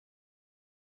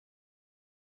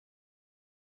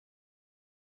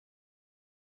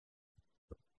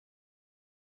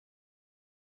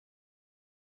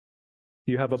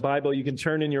you have a Bible, you can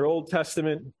turn in your Old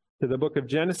Testament to the book of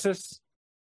Genesis.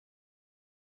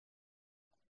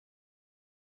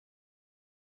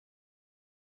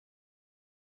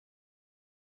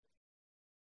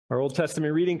 Our Old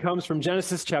Testament reading comes from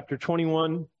Genesis chapter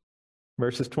 21,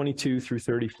 verses 22 through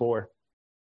 34.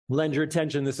 Lend your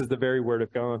attention, this is the very word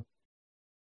of God.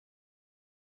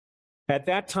 At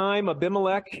that time,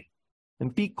 Abimelech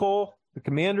and Phicol, the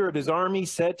commander of his army,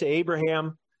 said to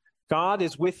Abraham, God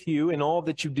is with you in all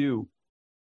that you do.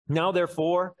 Now,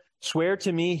 therefore, swear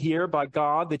to me here by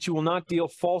God that you will not deal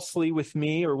falsely with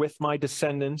me or with my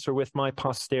descendants or with my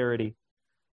posterity.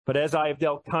 But as I have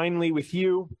dealt kindly with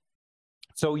you,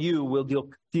 so you will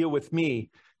deal with me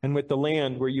and with the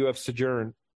land where you have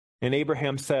sojourned. And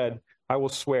Abraham said, I will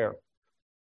swear.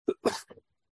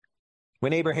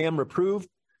 When Abraham reproved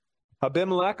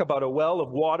Abimelech about a well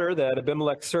of water that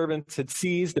Abimelech's servants had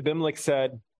seized, Abimelech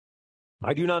said,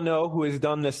 I do not know who has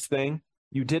done this thing.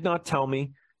 You did not tell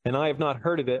me, and I have not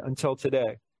heard of it until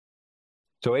today.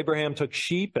 So Abraham took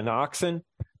sheep and oxen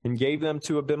and gave them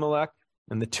to Abimelech,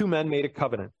 and the two men made a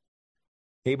covenant.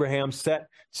 Abraham set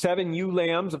 7 ewe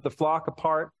lambs of the flock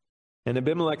apart, and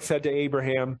Abimelech said to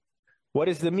Abraham, what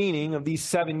is the meaning of these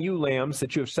 7 ewe lambs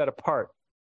that you have set apart?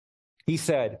 He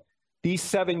said, these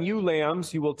 7 ewe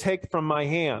lambs you will take from my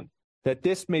hand, that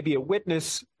this may be a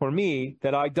witness for me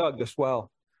that I dug this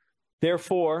well.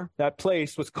 Therefore, that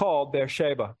place was called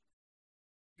Beersheba,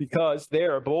 because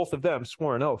there both of them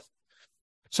swore an oath.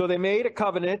 So they made a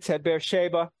covenant at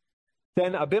Beersheba.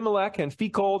 Then Abimelech and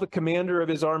Phicol, the commander of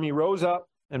his army, rose up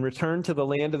and returned to the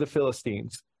land of the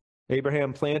Philistines.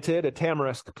 Abraham planted a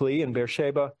tamarisk tree in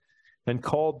Beersheba and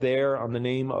called there on the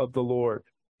name of the Lord,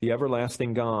 the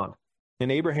everlasting God.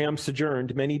 And Abraham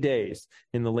sojourned many days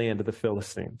in the land of the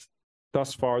Philistines.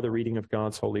 Thus far, the reading of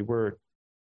God's holy word.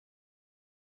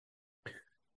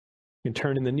 You can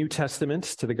turn in the New Testament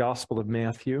to the Gospel of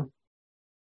Matthew.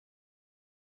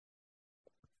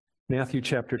 Matthew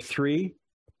chapter 3.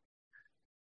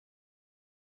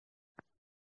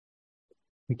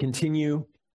 We continue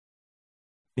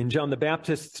in John the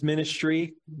Baptist's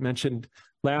ministry, mentioned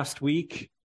last week,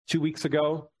 2 weeks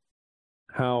ago,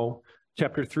 how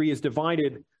chapter 3 is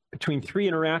divided between 3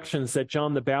 interactions that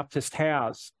John the Baptist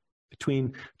has,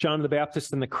 between John the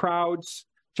Baptist and the crowds,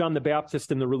 John the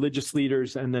Baptist and the religious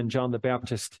leaders, and then John the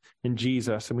Baptist and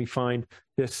Jesus. And we find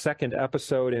this second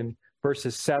episode in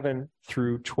verses 7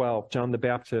 through 12, John the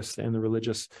Baptist and the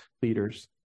religious leaders.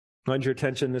 Lend your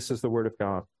attention, this is the word of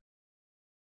God.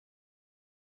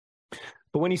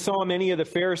 But when he saw many of the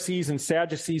Pharisees and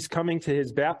Sadducees coming to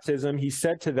his baptism, he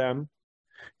said to them,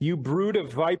 you brood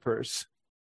of vipers,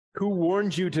 who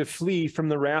warned you to flee from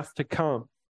the wrath to come?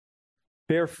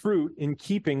 Bear fruit in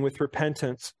keeping with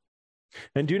repentance.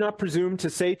 And do not presume to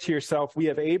say to yourself, we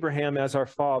have Abraham as our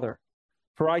father.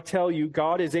 For I tell you,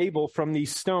 God is able from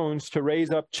these stones to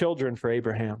raise up children for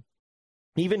Abraham.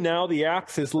 Even now the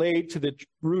axe is laid to the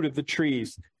root of the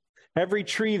trees. Every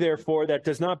tree, therefore, that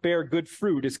does not bear good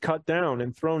fruit is cut down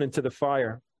and thrown into the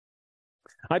fire.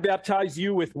 I baptize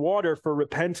you with water for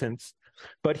repentance,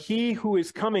 but he who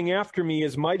is coming after me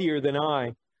is mightier than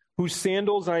I, whose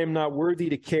sandals I am not worthy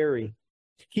to carry.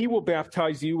 He will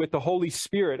baptize you with the Holy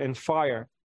Spirit and fire.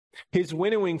 His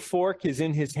winnowing fork is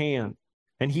in his hand,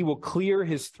 and he will clear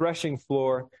his threshing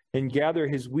floor and gather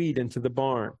his wheat into the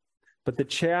barn. But the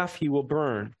chaff he will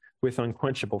burn with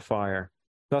unquenchable fire.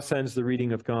 Thus ends the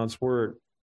reading of God's word.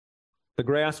 The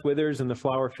grass withers and the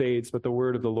flower fades, but the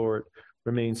word of the Lord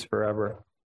remains forever.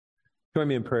 Join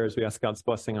me in prayer as we ask God's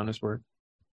blessing on his word.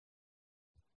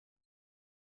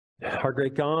 Our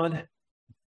great God,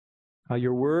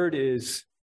 your word is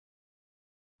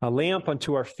a lamp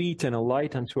unto our feet and a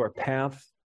light unto our path.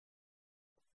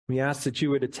 We ask that you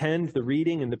would attend the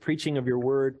reading and the preaching of your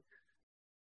word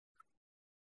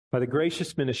by the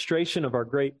gracious ministration of our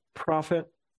great prophet,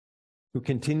 who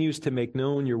continues to make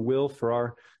known your will for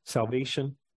our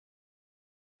salvation,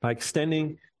 by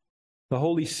extending the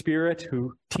Holy Spirit,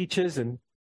 who teaches and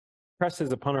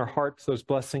presses upon our hearts those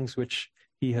blessings which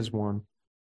he has won.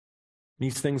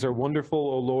 These things are wonderful,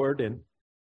 O Lord, and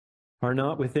are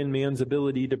not within man's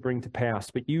ability to bring to pass,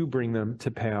 but you bring them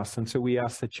to pass. And so we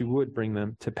ask that you would bring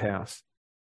them to pass.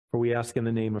 For we ask in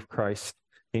the name of Christ.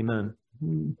 Amen.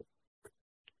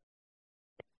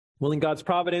 Well, in God's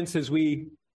providence, as we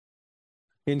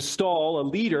install a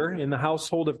leader in the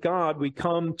household of God, we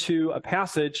come to a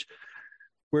passage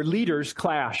where leaders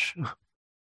clash.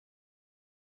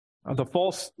 The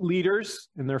false leaders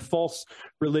and their false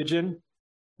religion,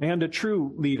 and a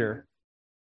true leader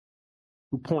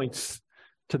who points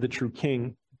to the true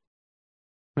king.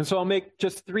 And so I'll make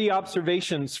just 3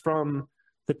 observations from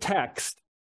the text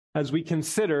as we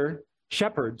consider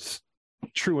shepherds,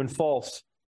 true and false.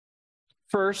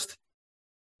 First,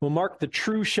 we'll mark the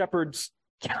true shepherd's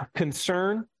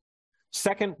concern.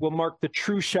 Second, we'll mark the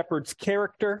true shepherd's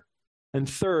character. And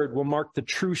third, we'll mark the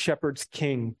true shepherd's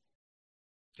king.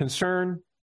 Concern,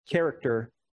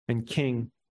 character, and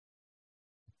king.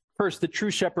 First, the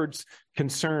true shepherd's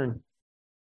concern.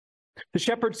 The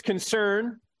shepherd's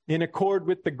concern, in accord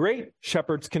with the great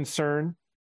shepherd's concern,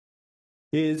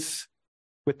 is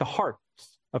with the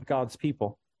hearts of God's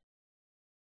people.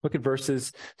 Look at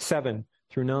verses 7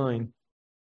 through 9.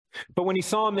 But when he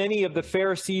saw many of the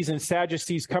Pharisees and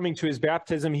Sadducees coming to his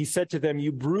baptism, he said to them,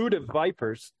 "You brood of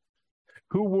vipers,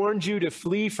 who warned you to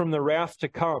flee from the wrath to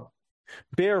come?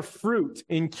 Bear fruit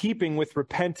in keeping with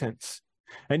repentance.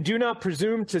 And do not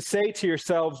presume to say to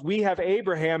yourselves, 'We have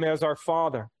Abraham as our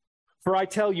father.' For I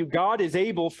tell you, God is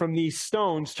able from these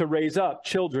stones to raise up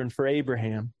children for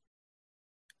Abraham."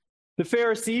 The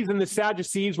Pharisees and the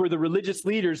Sadducees were the religious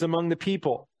leaders among the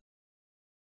people.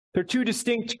 They're two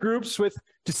distinct groups with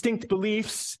distinct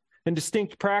beliefs and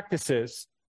distinct practices.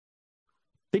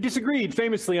 They disagreed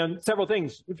famously on several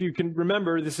things. If you can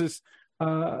remember, this is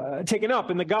taken up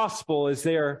in the gospel as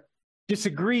they're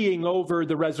disagreeing over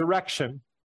the resurrection.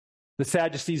 The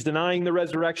Sadducees denying the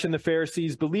resurrection, the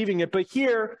Pharisees believing it. But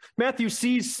here, Matthew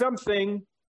sees something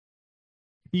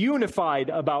unified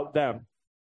about them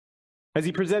as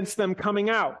he presents them coming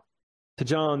out to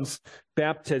John's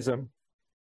baptism.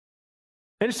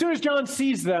 And as soon as John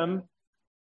sees them,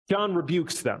 John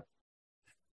rebukes them.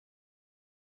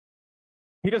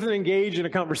 He doesn't engage in a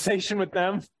conversation with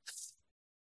them.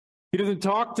 He doesn't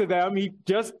talk to them. He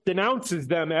just denounces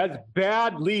them as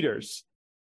bad leaders,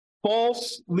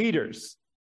 false leaders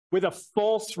with a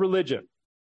false religion.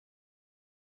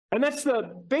 And that's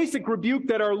the basic rebuke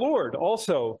that our Lord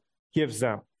also gives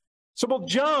them. So both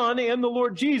John and the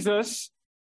Lord Jesus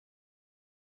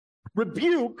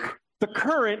rebuke the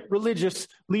current religious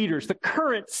leaders, the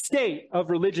current state of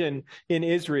religion in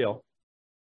Israel.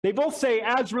 They both say,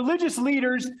 as religious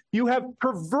leaders, you have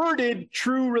perverted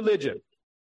true religion.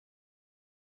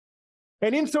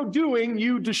 And in so doing,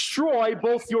 you destroy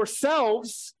both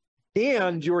yourselves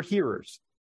and your hearers.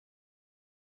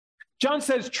 John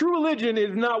says true religion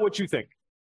is not what you think.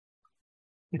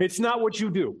 It's not what you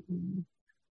do.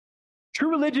 True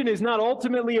religion is not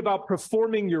ultimately about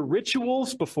performing your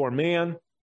rituals before man.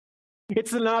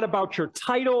 It's not about your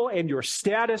title and your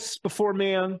status before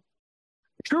man.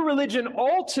 True religion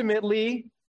ultimately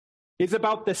is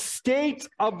about the state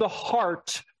of the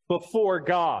heart before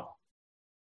God.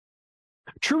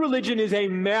 True religion is a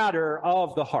matter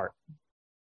of the heart.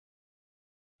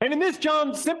 And in this,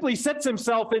 John simply sets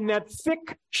himself in that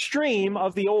thick stream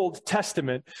of the Old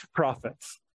Testament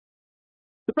prophets.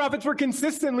 The prophets were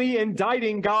consistently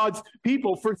indicting God's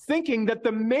people for thinking that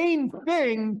the main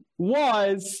thing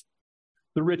was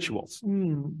the rituals,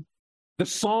 the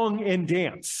song and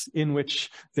dance in which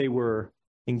they were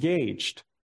engaged.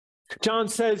 John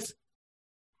says,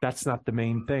 that's not the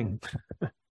main thing.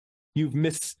 You've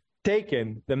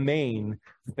mistaken the main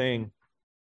thing.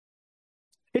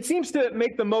 It seems to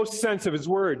make the most sense of his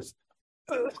words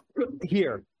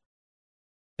here.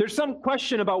 There's some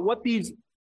question about what these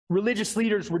religious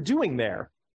leaders were doing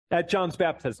there at John's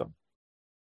baptism.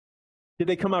 Did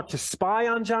they come out to spy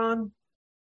on John?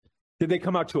 Did they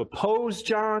come out to oppose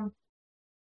John?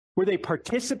 Were they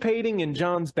participating in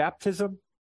John's baptism?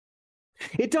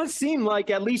 It does seem like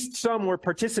at least some were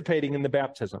participating in the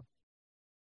baptism,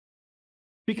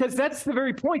 because that's the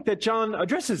very point that John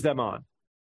addresses them on.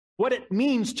 What it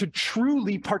means to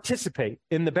truly participate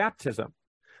in the baptism.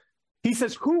 He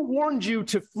says, who warned you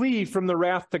to flee from the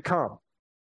wrath to come?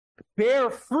 Bear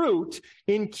fruit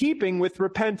in keeping with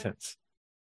repentance.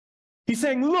 He's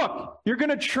saying, look, you're going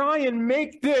to try and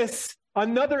make this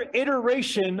another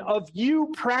iteration of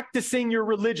you practicing your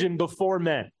religion before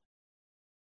men.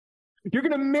 You're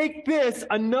going to make this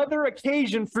another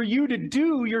occasion for you to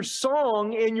do your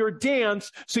song and your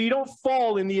dance so you don't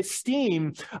fall in the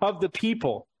esteem of the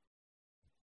people.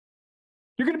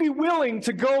 You're going to be willing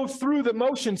to go through the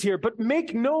motions here, but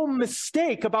make no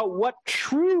mistake about what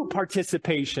true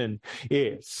participation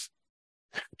is.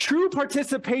 True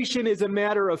participation is a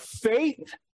matter of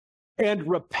faith and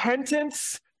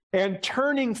repentance and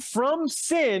turning from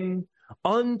sin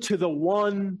unto the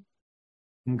one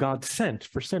whom God sent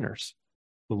for sinners,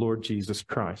 the Lord Jesus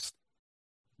Christ.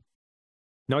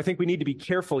 Now, I think we need to be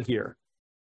careful here.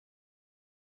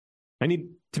 I need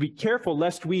to be careful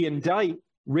lest we indict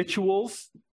rituals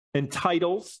and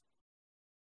titles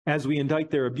as we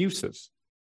indict their abuses.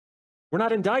 We're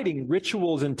not indicting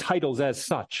rituals and titles as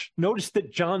such. Notice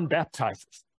that John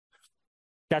baptizes.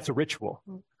 That's a ritual.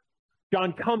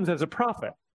 John comes as a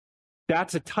prophet.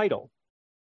 That's a title.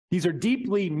 These are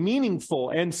deeply meaningful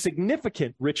and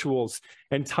significant rituals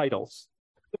and titles.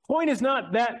 The point is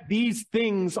not that these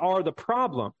things are the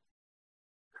problem.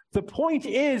 The point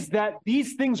is that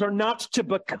these things are not to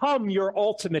become your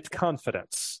ultimate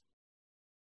confidence.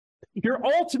 Your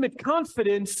ultimate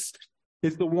confidence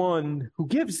is the one who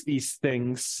gives these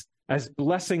things as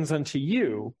blessings unto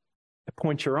you to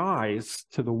point your eyes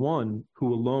to the one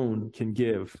who alone can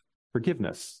give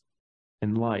forgiveness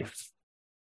and life,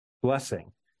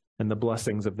 blessing, and the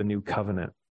blessings of the new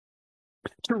covenant.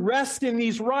 To rest in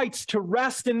these rights, to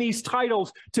rest in these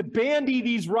titles, to bandy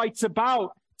these rights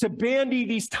about, to bandy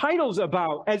these titles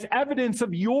about as evidence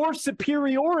of your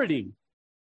superiority.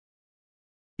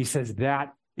 He says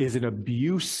that is an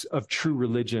abuse of true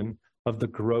religion of the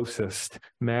grossest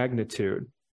magnitude.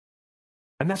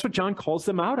 And that's what John calls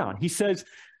them out on. He says,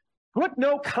 put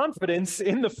no confidence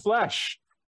in the flesh.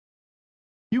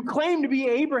 You claim to be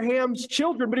Abraham's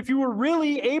children, but if you were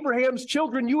really Abraham's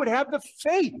children, you would have the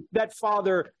faith that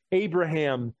Father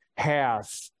Abraham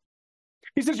has.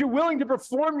 He says you're willing to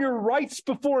perform your rites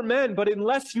before men, but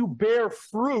unless you bear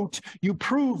fruit, you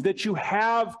prove that you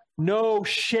have no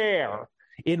share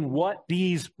in what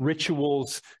these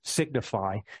rituals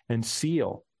signify and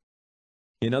seal.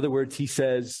 In other words, he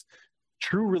says,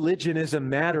 true religion is a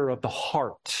matter of the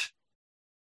heart.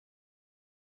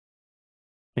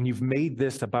 And you've made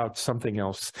this about something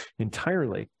else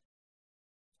entirely.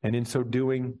 And in so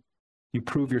doing, you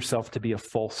prove yourself to be a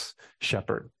false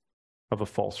shepherd of a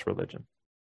false religion.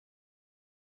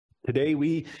 Today,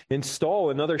 we install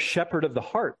another shepherd of the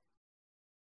heart,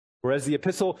 or as the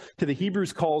epistle to the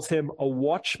Hebrews calls him, a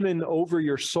watchman over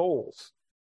your souls.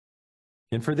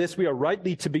 And for this, we are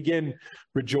rightly to begin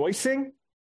rejoicing,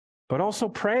 but also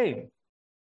praying.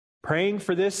 Praying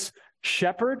for this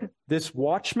shepherd, this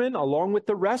watchman, along with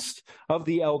the rest of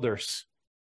the elders.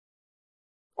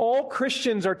 All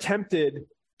Christians are tempted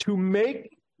to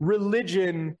make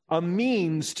religion a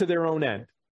means to their own end.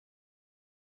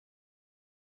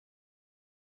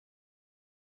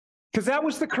 Because that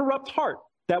was the corrupt heart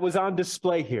that was on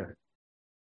display here.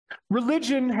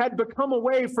 Religion had become a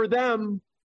way for them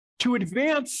to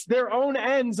advance their own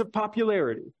ends of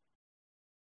popularity,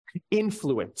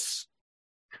 influence,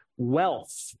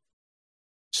 wealth,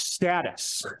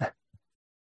 status.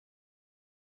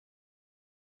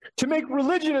 To make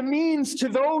religion a means to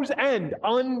those ends,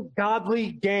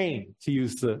 ungodly gain, to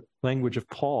use the language of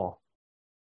Paul,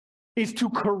 is to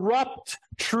corrupt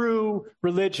true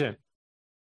religion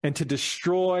and to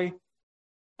destroy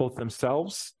both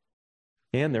themselves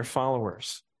and their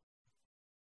followers.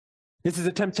 This is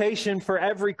a temptation for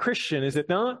every Christian, is it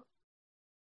not?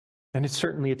 And it's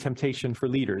certainly a temptation for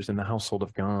leaders in the household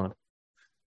of God.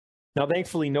 Now,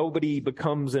 thankfully, nobody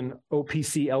becomes an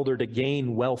OPC elder to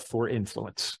gain wealth or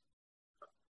influence.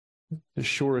 The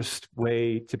surest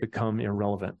way to become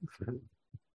irrelevant.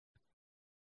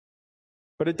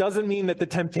 But it doesn't mean that the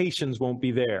temptations won't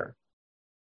be there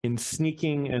in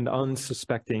sneaking and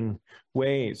unsuspecting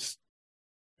ways,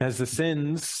 as the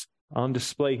sins on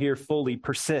display here fully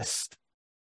persist,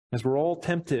 as we're all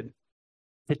tempted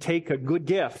to take a good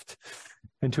gift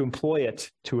and to employ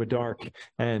it to a dark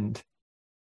end.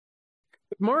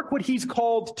 But mark what he's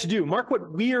called to do. Mark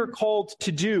what we're called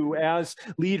to do as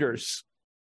leaders.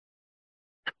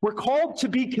 We're called to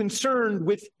be concerned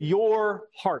with your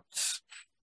hearts.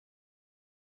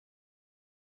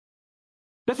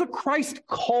 That's what Christ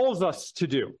calls us to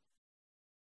do.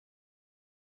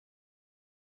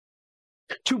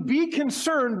 To be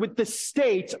concerned with the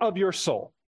state of your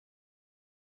soul.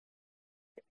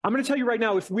 I'm going to tell you right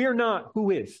now, if we're not,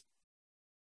 who is?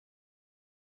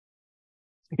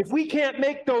 If we can't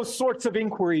make those sorts of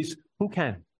inquiries, who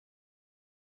can?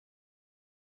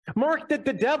 Mark that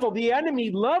the devil, the enemy,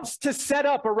 loves to set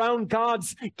up around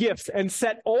God's gifts and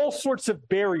set all sorts of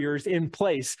barriers in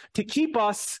place to keep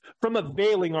us from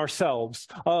availing ourselves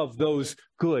of those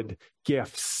good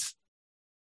gifts.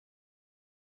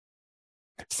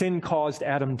 Sin caused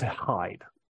Adam to hide,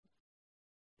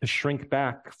 to shrink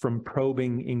back from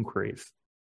probing inquiries.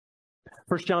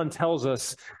 1 John tells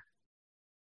us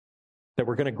that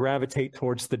we're going to gravitate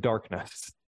towards the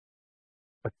darkness,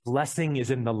 but blessing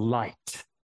is in the light,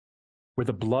 where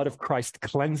the blood of Christ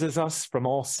cleanses us from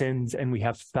all sins and we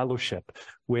have fellowship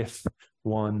with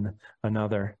one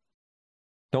another.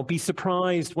 Don't be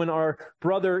surprised when our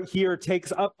brother here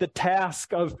takes up the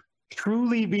task of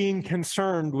truly being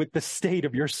concerned with the state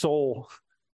of your soul,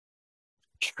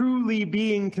 truly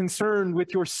being concerned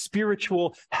with your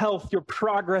spiritual health, your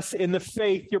progress in the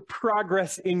faith, your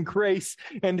progress in grace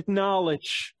and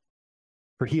knowledge.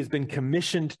 For he has been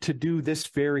commissioned to do this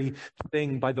very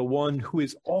thing by the one who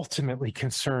is ultimately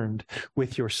concerned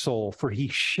with your soul, for he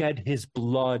shed his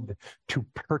blood to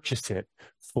purchase it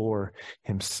for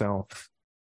himself.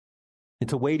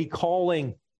 It's a weighty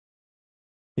calling.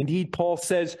 Indeed, Paul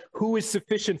says, who is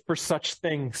sufficient for such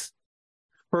things?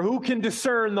 For who can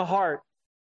discern the heart?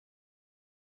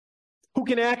 Who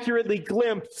can accurately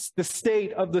glimpse the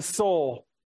state of the soul?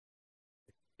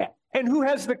 And who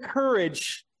has the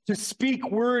courage to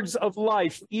speak words of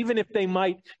life, even if they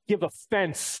might give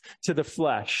offense to the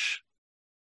flesh?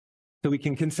 So we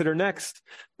can consider next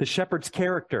the shepherd's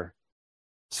character,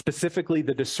 specifically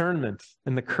the discernment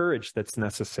and the courage that's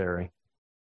necessary.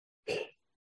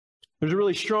 There's a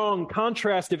really strong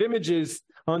contrast of images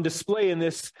on display in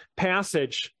this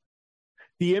passage.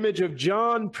 The image of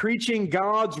John preaching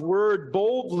God's word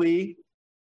boldly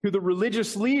to the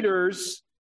religious leaders,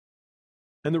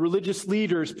 and the religious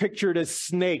leaders pictured as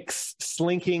snakes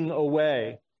slinking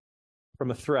away from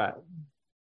a threat.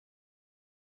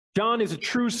 John is a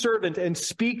true servant and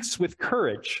speaks with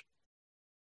courage.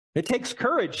 It takes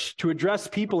courage to address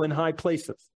people in high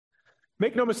places.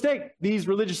 Make no mistake, these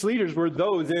religious leaders were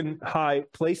those in high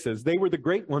places. They were the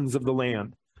great ones of the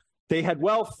land. They had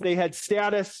wealth, they had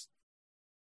status,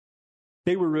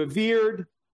 they were revered,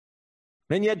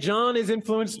 and yet John is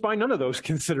influenced by none of those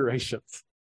considerations.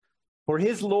 For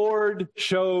his Lord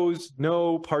shows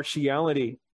no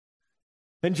partiality.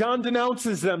 And John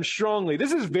denounces them strongly.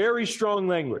 This is very strong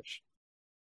language.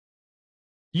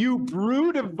 You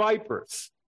brood of vipers.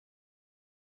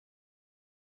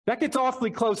 That gets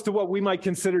awfully close to what we might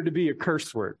consider to be a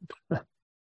curse word.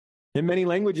 In many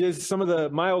languages, some of the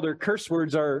milder curse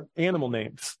words are animal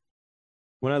names.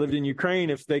 When I lived in Ukraine,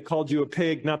 if they called you a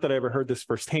pig, not that I ever heard this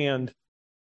firsthand,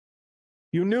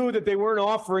 you knew that they weren't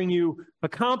offering you a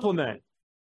compliment.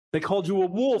 They called you a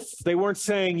wolf. They weren't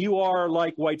saying you are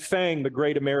like White Fang, the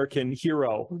great American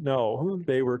hero. No,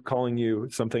 they were calling you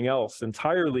something else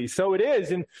entirely. So it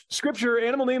is. In Scripture,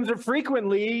 animal names are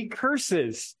frequently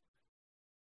curses.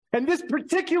 And this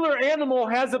particular animal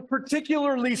has a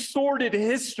particularly sordid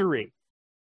history.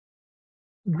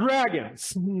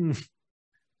 Dragons,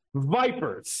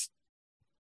 vipers.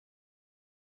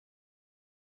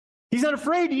 He's not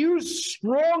afraid to use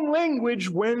strong language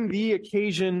when the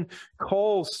occasion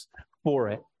calls for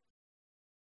it.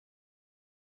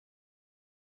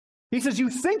 He says, you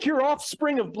think you're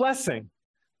offspring of blessing.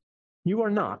 You are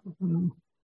not.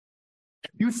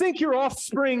 You think you're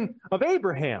offspring of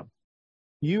Abraham.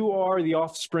 You are the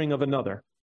offspring of another,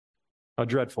 a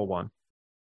dreadful one.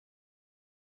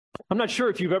 I'm not sure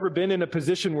if you've ever been in a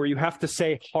position where you have to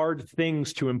say hard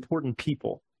things to important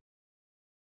people.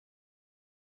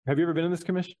 Have you ever been in this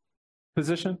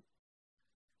position?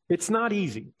 It's not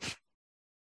easy.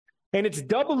 And it's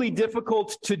doubly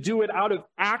difficult to do it out of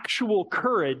actual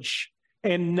courage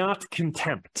and not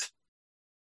contempt.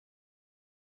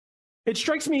 It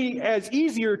strikes me as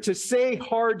easier to say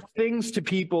hard things to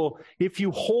people if you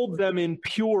hold them in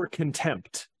pure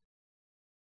contempt.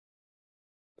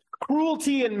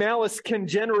 Cruelty and malice can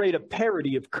generate a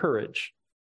parody of courage.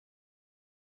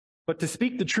 But to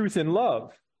speak the truth in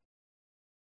love,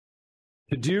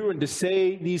 to do and to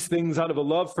say these things out of a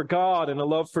love for God and a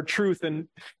love for truth and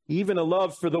even a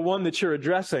love for the one that you're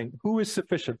addressing, who is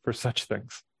sufficient for such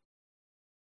things?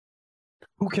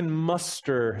 Who can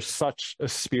muster such a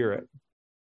spirit?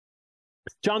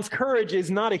 John's courage is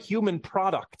not a human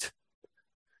product.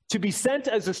 To be sent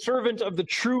as a servant of the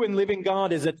true and living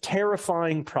God is a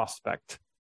terrifying prospect.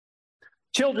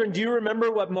 Children, do you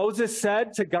remember what Moses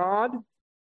said to God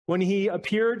when he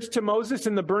appeared to Moses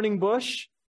in the burning bush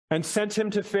and sent him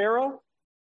to Pharaoh?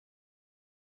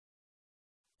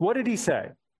 What did he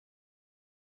say?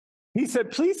 He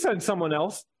said, please send someone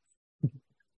else.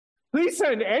 Please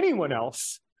send anyone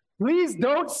else. Please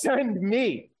don't send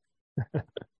me.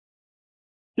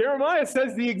 Jeremiah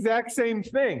says the exact same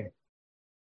thing.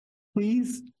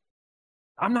 Please.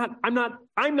 I'm not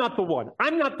the one.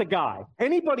 I'm not the guy.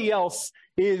 Anybody else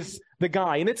is the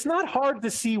guy. And it's not hard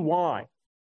to see why.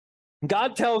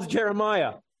 God tells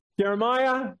Jeremiah,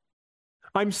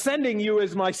 I'm sending you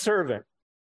as my servant.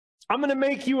 I'm going to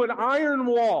make you an iron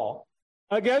wall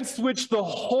against which the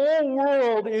whole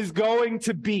world is going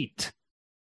to beat.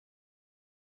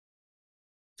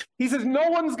 He says, no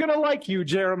one's going to like you,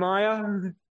 Jeremiah.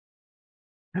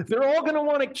 They're all going to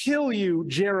want to kill you,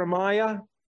 Jeremiah.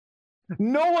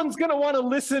 No one's going to want to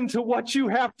listen to what you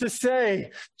have to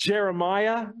say,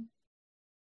 Jeremiah.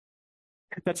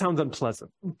 That sounds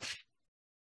unpleasant. But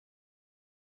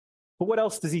what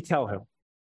else does he tell him?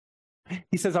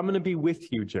 He says, I'm going to be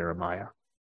with you, Jeremiah.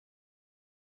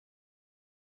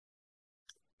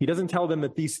 He doesn't tell them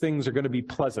that these things are going to be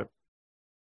pleasant.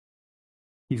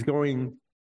 He's going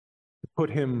to put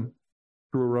him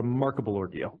through a remarkable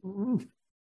ordeal.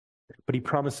 But he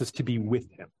promises to be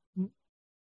with him.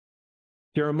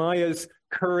 Jeremiah's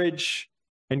courage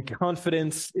and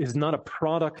confidence is not a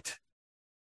product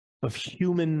of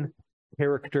human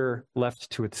character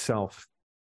left to itself.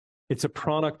 It's a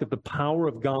product of the power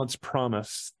of God's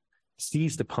promise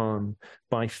seized upon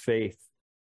by faith.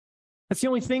 That's the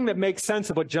only thing that makes sense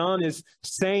of what John is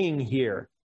saying here.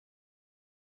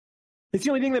 It's the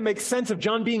only thing that makes sense of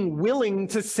John being willing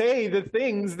to say the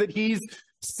things that he's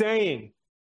saying.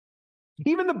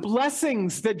 Even the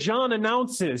blessings that John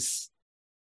announces,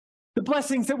 the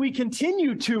blessings that we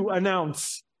continue to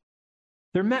announce,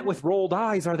 they're met with rolled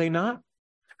eyes, are they not?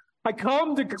 I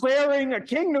come declaring a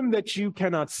kingdom that you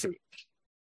cannot see.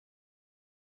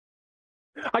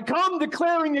 I come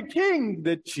declaring a king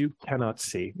that you cannot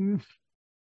see.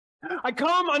 I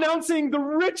come announcing the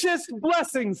richest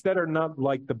blessings that are not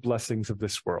like the blessings of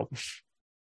this world.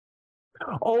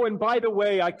 Oh, and by the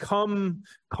way, I come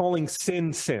calling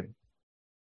sin, sin,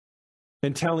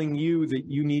 and telling you that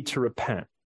you need to repent,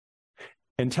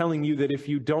 and telling you that if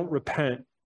you don't repent,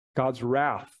 God's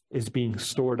wrath is being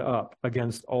stored up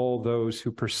against all those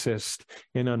who persist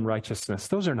in unrighteousness.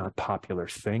 Those are not popular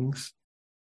things.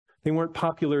 They weren't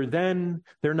popular then.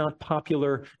 They're not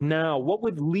popular now. What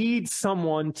would lead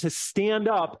someone to stand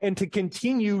up and to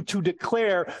continue to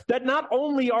declare that not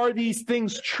only are these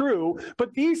things true,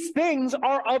 but these things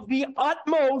are of the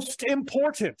utmost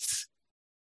importance?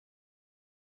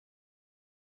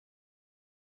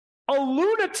 A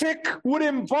lunatic would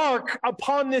embark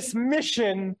upon this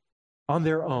mission on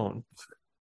their own.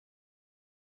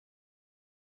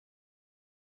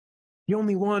 The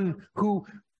only one who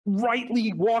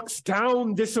rightly walks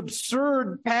down this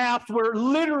absurd path where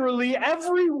literally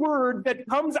every word that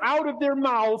comes out of their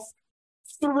mouth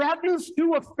threatens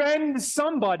to offend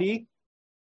somebody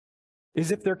is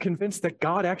if they're convinced that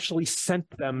God actually sent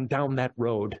them down that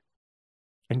road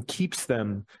and keeps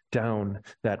them down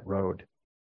that road.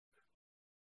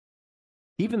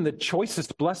 Even the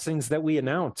choicest blessings that we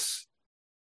announce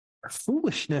are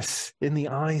foolishness in the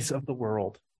eyes of the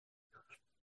world.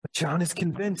 But John is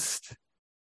convinced.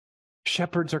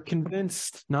 Shepherds are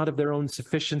convinced, not of their own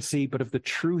sufficiency, but of the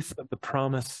truth of the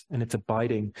promise and its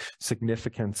abiding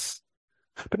significance.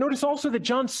 But notice also that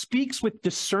John speaks with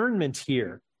discernment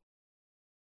here.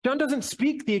 John doesn't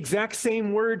speak the exact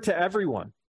same word to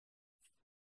everyone.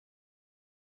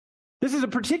 This is a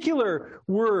particular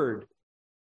word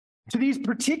to these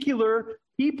particular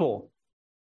people.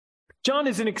 John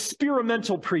is an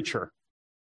experimental preacher.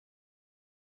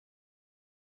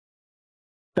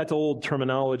 That's old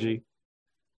terminology.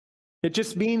 It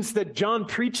just means that John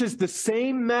preaches the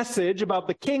same message about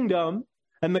the kingdom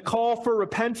and the call for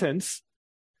repentance,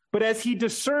 but as he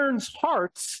discerns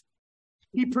hearts,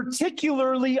 he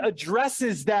particularly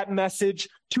addresses that message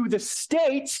to the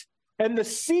state and the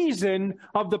season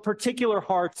of the particular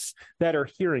hearts that are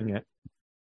hearing it.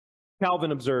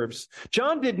 Calvin observes,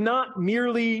 John did not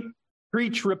merely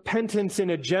preach repentance in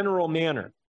a general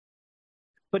manner,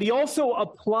 but he also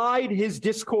applied his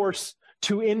discourse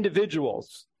to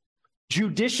individuals,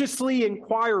 judiciously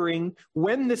inquiring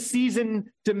when the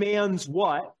season demands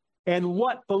what and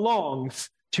what belongs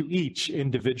to each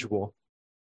individual.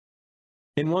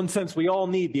 In one sense, we all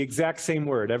need the exact same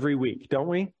word every week, don't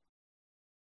we?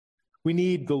 We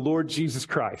need the Lord Jesus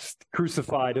Christ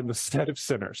crucified in the stead of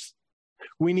sinners.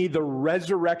 We need the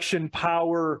resurrection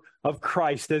power of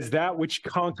Christ as that which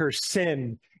conquers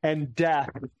sin and death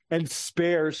and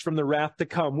spares from the wrath to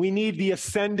come. We need the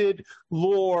ascended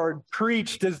Lord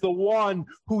preached as the one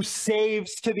who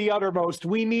saves to the uttermost.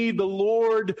 We need the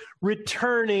Lord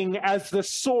returning as the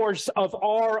source of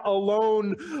our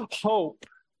alone hope.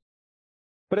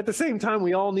 But at the same time,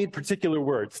 we all need particular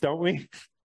words, don't we?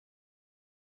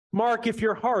 Mark if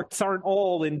your hearts aren't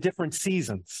all in different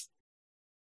seasons.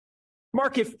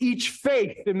 Mark if each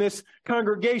faith in this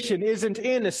congregation isn't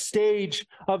in a stage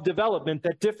of development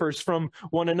that differs from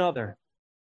one another.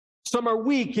 Some are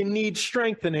weak and need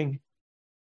strengthening.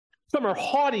 Some are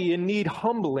haughty and need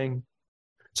humbling.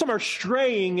 Some are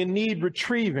straying and need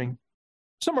retrieving.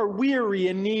 Some are weary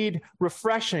and need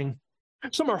refreshing.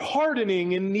 Some are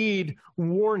hardening and need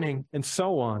warning, and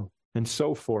so on and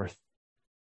so forth.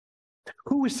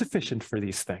 Who is sufficient for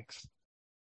these things?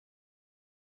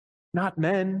 Not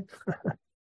men.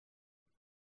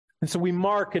 And so we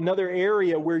mark another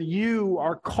area where you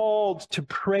are called to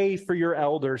pray for your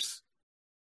elders.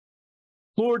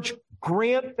 Lord,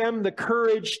 grant them the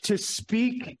courage to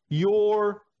speak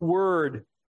your word.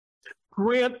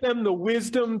 Grant them the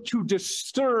wisdom to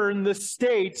discern the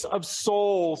states of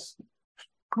souls.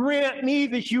 Grant me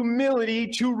the humility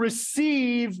to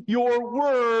receive your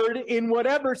word in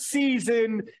whatever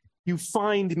season you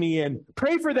find me in.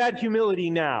 Pray for that humility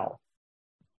now.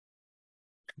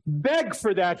 Beg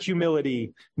for that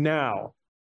humility now.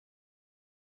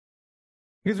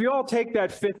 Because we all take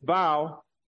that fifth vow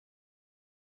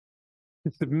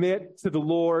to submit to the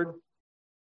Lord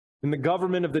in the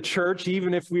government of the church,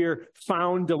 even if we are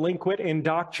found delinquent in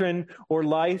doctrine or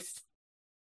life.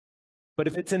 But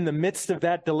if it's in the midst of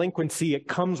that delinquency, it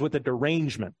comes with a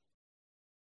derangement,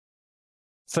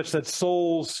 such that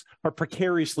souls are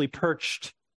precariously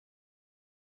perched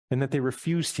and that they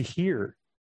refuse to hear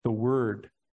the word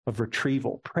of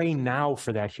retrieval. Pray now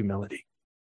for that humility.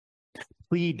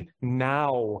 Plead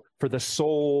now for the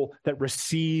soul that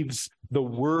receives the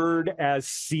word as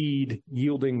seed,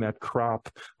 yielding that crop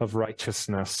of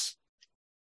righteousness.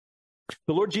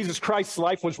 The Lord Jesus Christ's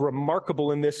life was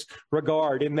remarkable in this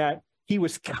regard, in that he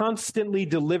was constantly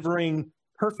delivering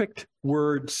perfect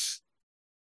words,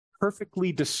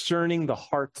 perfectly discerning the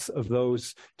hearts of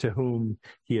those to whom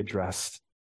he addressed.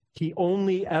 He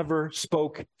only ever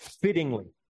spoke fittingly,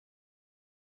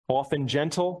 often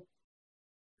gentle,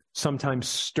 sometimes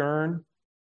stern,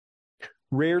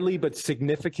 rarely but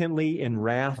significantly in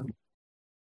wrath.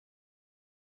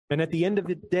 And at the end of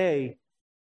the day,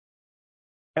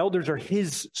 elders are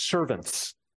his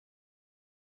servants,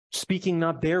 speaking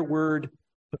not their word,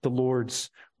 but the Lord's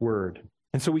word.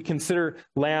 And so we consider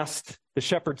last the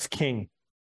shepherd's king.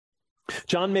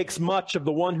 John makes much of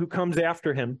the one who comes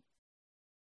after him.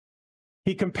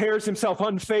 He compares himself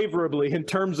unfavorably in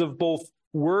terms of both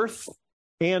worth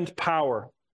and power.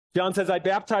 John says, I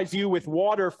baptize you with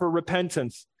water for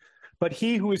repentance, but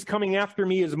he who is coming after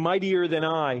me is mightier than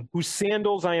I, whose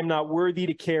sandals I am not worthy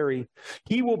to carry.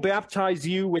 He will baptize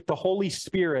you with the Holy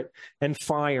Spirit and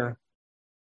fire.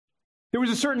 There was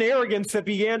a certain arrogance that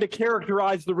began to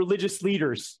characterize the religious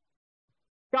leaders.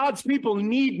 God's people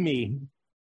need me.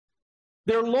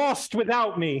 They're lost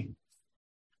without me.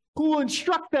 Who will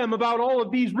instruct them about all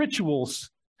of these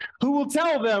rituals? Who will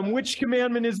tell them which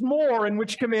commandment is more and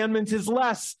which commandment is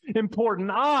less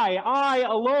important? I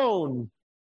alone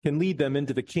can lead them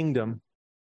into the kingdom.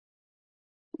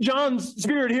 John's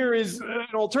spirit here is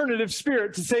an alternative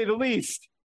spirit, to say the least,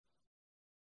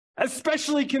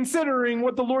 especially considering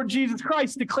what the Lord Jesus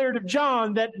Christ declared of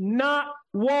John, that not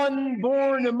one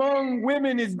born among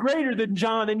women is greater than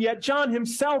John, and yet John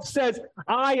himself says,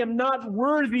 I am not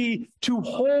worthy to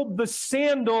hold the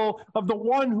sandal of the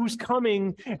one who's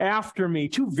coming after me.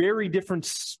 Two very different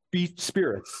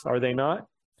spirits, are they not?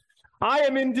 I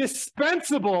am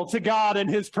indispensable to God and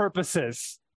his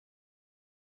purposes.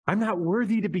 I'm not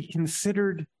worthy to be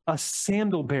considered a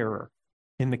sandal bearer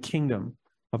in the kingdom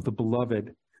of the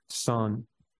beloved Son.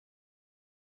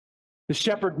 The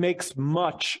shepherd makes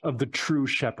much of the true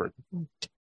shepherd.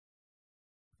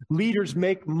 Leaders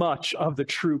make much of the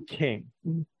true king.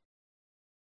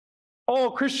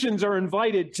 All Christians are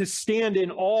invited to stand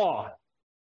in awe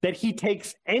that he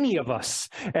takes any of us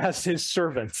as his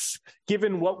servants,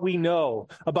 given what we know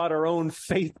about our own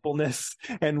faithfulness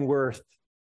and worth.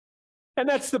 And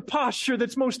that's the posture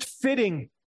that's most fitting,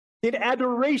 in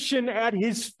adoration at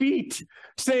his feet,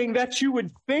 saying that you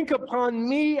would think upon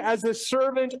me as a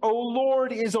servant, O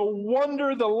Lord, is a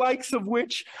wonder the likes of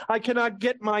which I cannot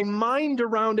get my mind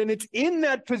around. And it's in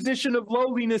that position of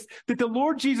lowliness that the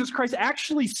Lord Jesus Christ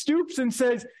actually stoops and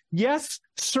says, yes,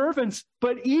 servants,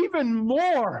 but even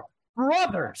more,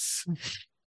 brothers,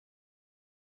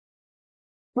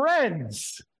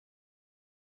 friends.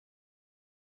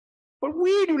 But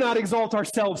we do not exalt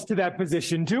ourselves to that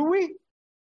position, do we?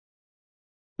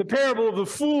 The parable of the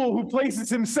fool who places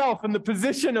himself in the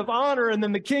position of honor, and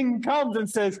then the king comes and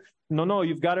says, no,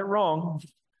 you've got it wrong.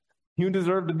 You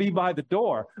deserve to be by the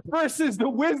door. Versus the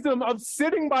wisdom of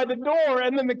sitting by the door,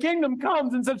 and then the kingdom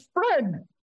comes and says, friend,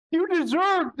 you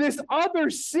deserve this other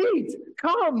seat.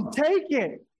 Come, take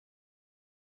it.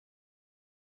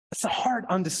 It's the heart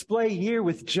on display here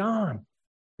with John.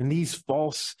 And these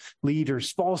false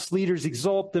leaders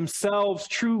exalt themselves.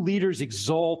 True leaders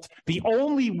exalt the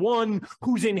only one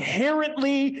who's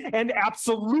inherently and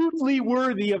absolutely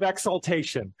worthy of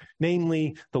exaltation,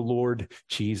 namely the Lord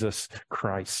Jesus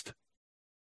Christ.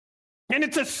 And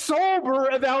it's a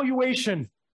sober evaluation.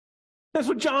 That's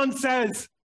what John says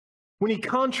when he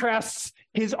contrasts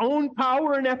his own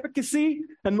power and efficacy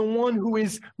and the one who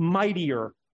is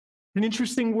mightier. An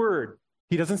interesting word.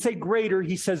 He doesn't say greater,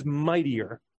 he says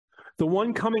mightier. The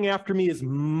one coming after me is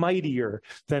mightier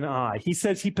than I. He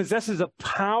says he possesses a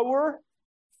power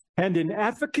and an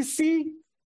efficacy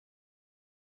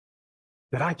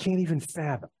that I can't even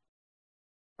fathom.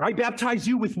 I baptize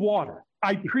you with water.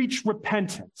 I preach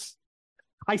repentance.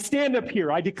 I stand up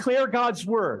here. I declare God's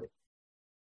word.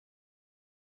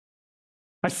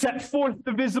 I set forth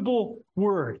the visible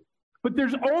word. But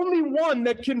there's only one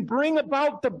that can bring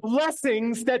about the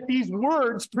blessings that these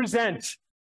words present.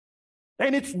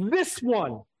 And it's this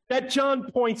one that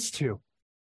John points to.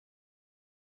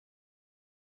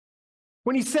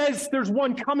 When he says there's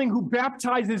one coming who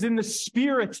baptizes in the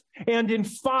Spirit and in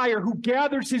fire, who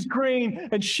gathers his grain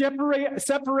and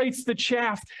separates the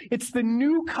chaff, it's the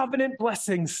new covenant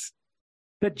blessings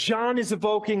that John is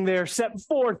evoking there, set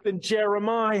forth in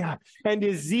Jeremiah and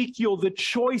Ezekiel, the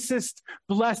choicest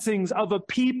blessings of a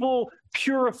people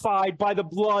purified by the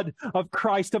blood of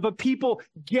Christ, of a people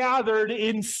gathered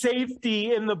in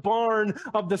safety in the barn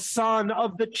of the Son,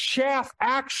 of the chaff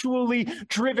actually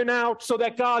driven out so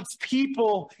that God's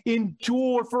people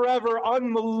endure forever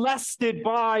unmolested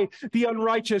by the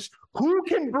unrighteous. Who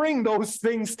can bring those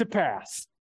things to pass?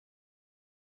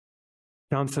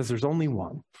 John says there's only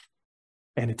one.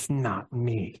 And it's not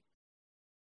me.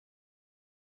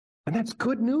 And that's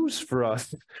good news for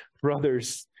us,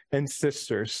 brothers and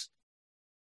sisters.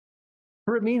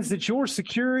 For it means that your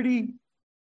security,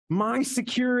 my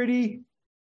security,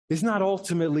 is not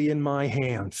ultimately in my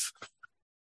hands.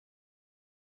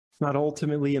 It's not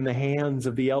ultimately in the hands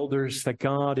of the elders that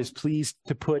God is pleased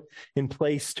to put in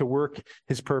place to work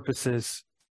his purposes.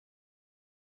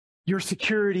 Your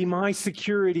security, my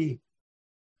security,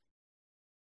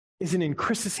 isn't in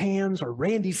Chris's hands or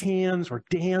Randy's hands or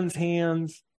Dan's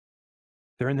hands.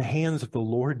 They're in the hands of the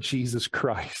Lord Jesus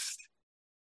Christ,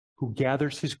 who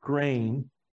gathers his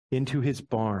grain into his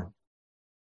barn,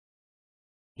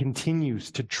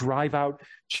 continues to drive out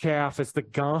chaff as the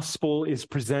gospel is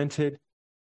presented,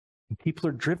 and people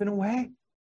are driven away.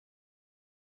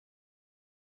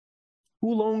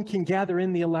 Who alone can gather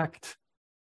in the elect?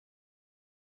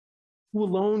 Who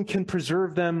alone can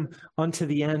preserve them unto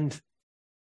the end?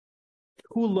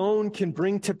 Who alone can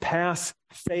bring to pass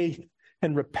faith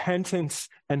and repentance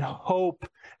and hope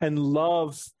and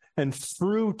love and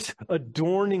fruit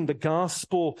adorning the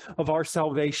gospel of our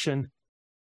salvation?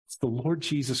 It's the Lord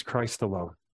Jesus Christ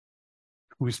alone,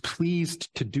 who is pleased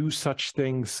to do such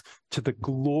things to the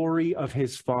glory of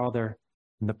his Father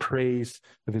and the praise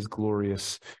of his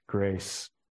glorious grace.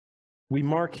 We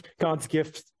mark God's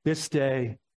gift this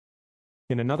day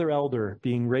in another elder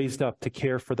being raised up to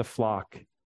care for the flock.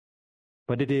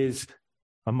 But it is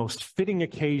a most fitting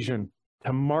occasion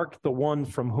to mark the one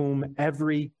from whom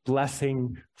every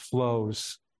blessing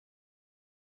flows.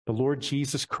 The Lord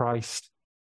Jesus Christ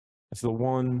is the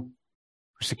one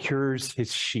who secures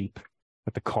his sheep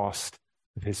at the cost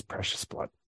of his precious blood.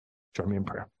 Join me in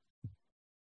prayer.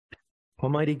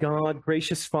 Almighty God,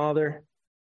 gracious Father,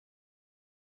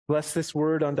 bless this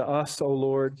word unto us, O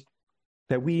Lord,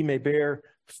 that we may bear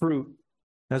fruit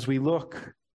as we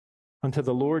look unto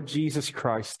the Lord Jesus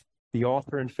Christ, the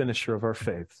author and finisher of our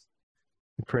faith.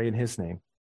 We pray in his name.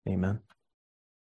 Amen.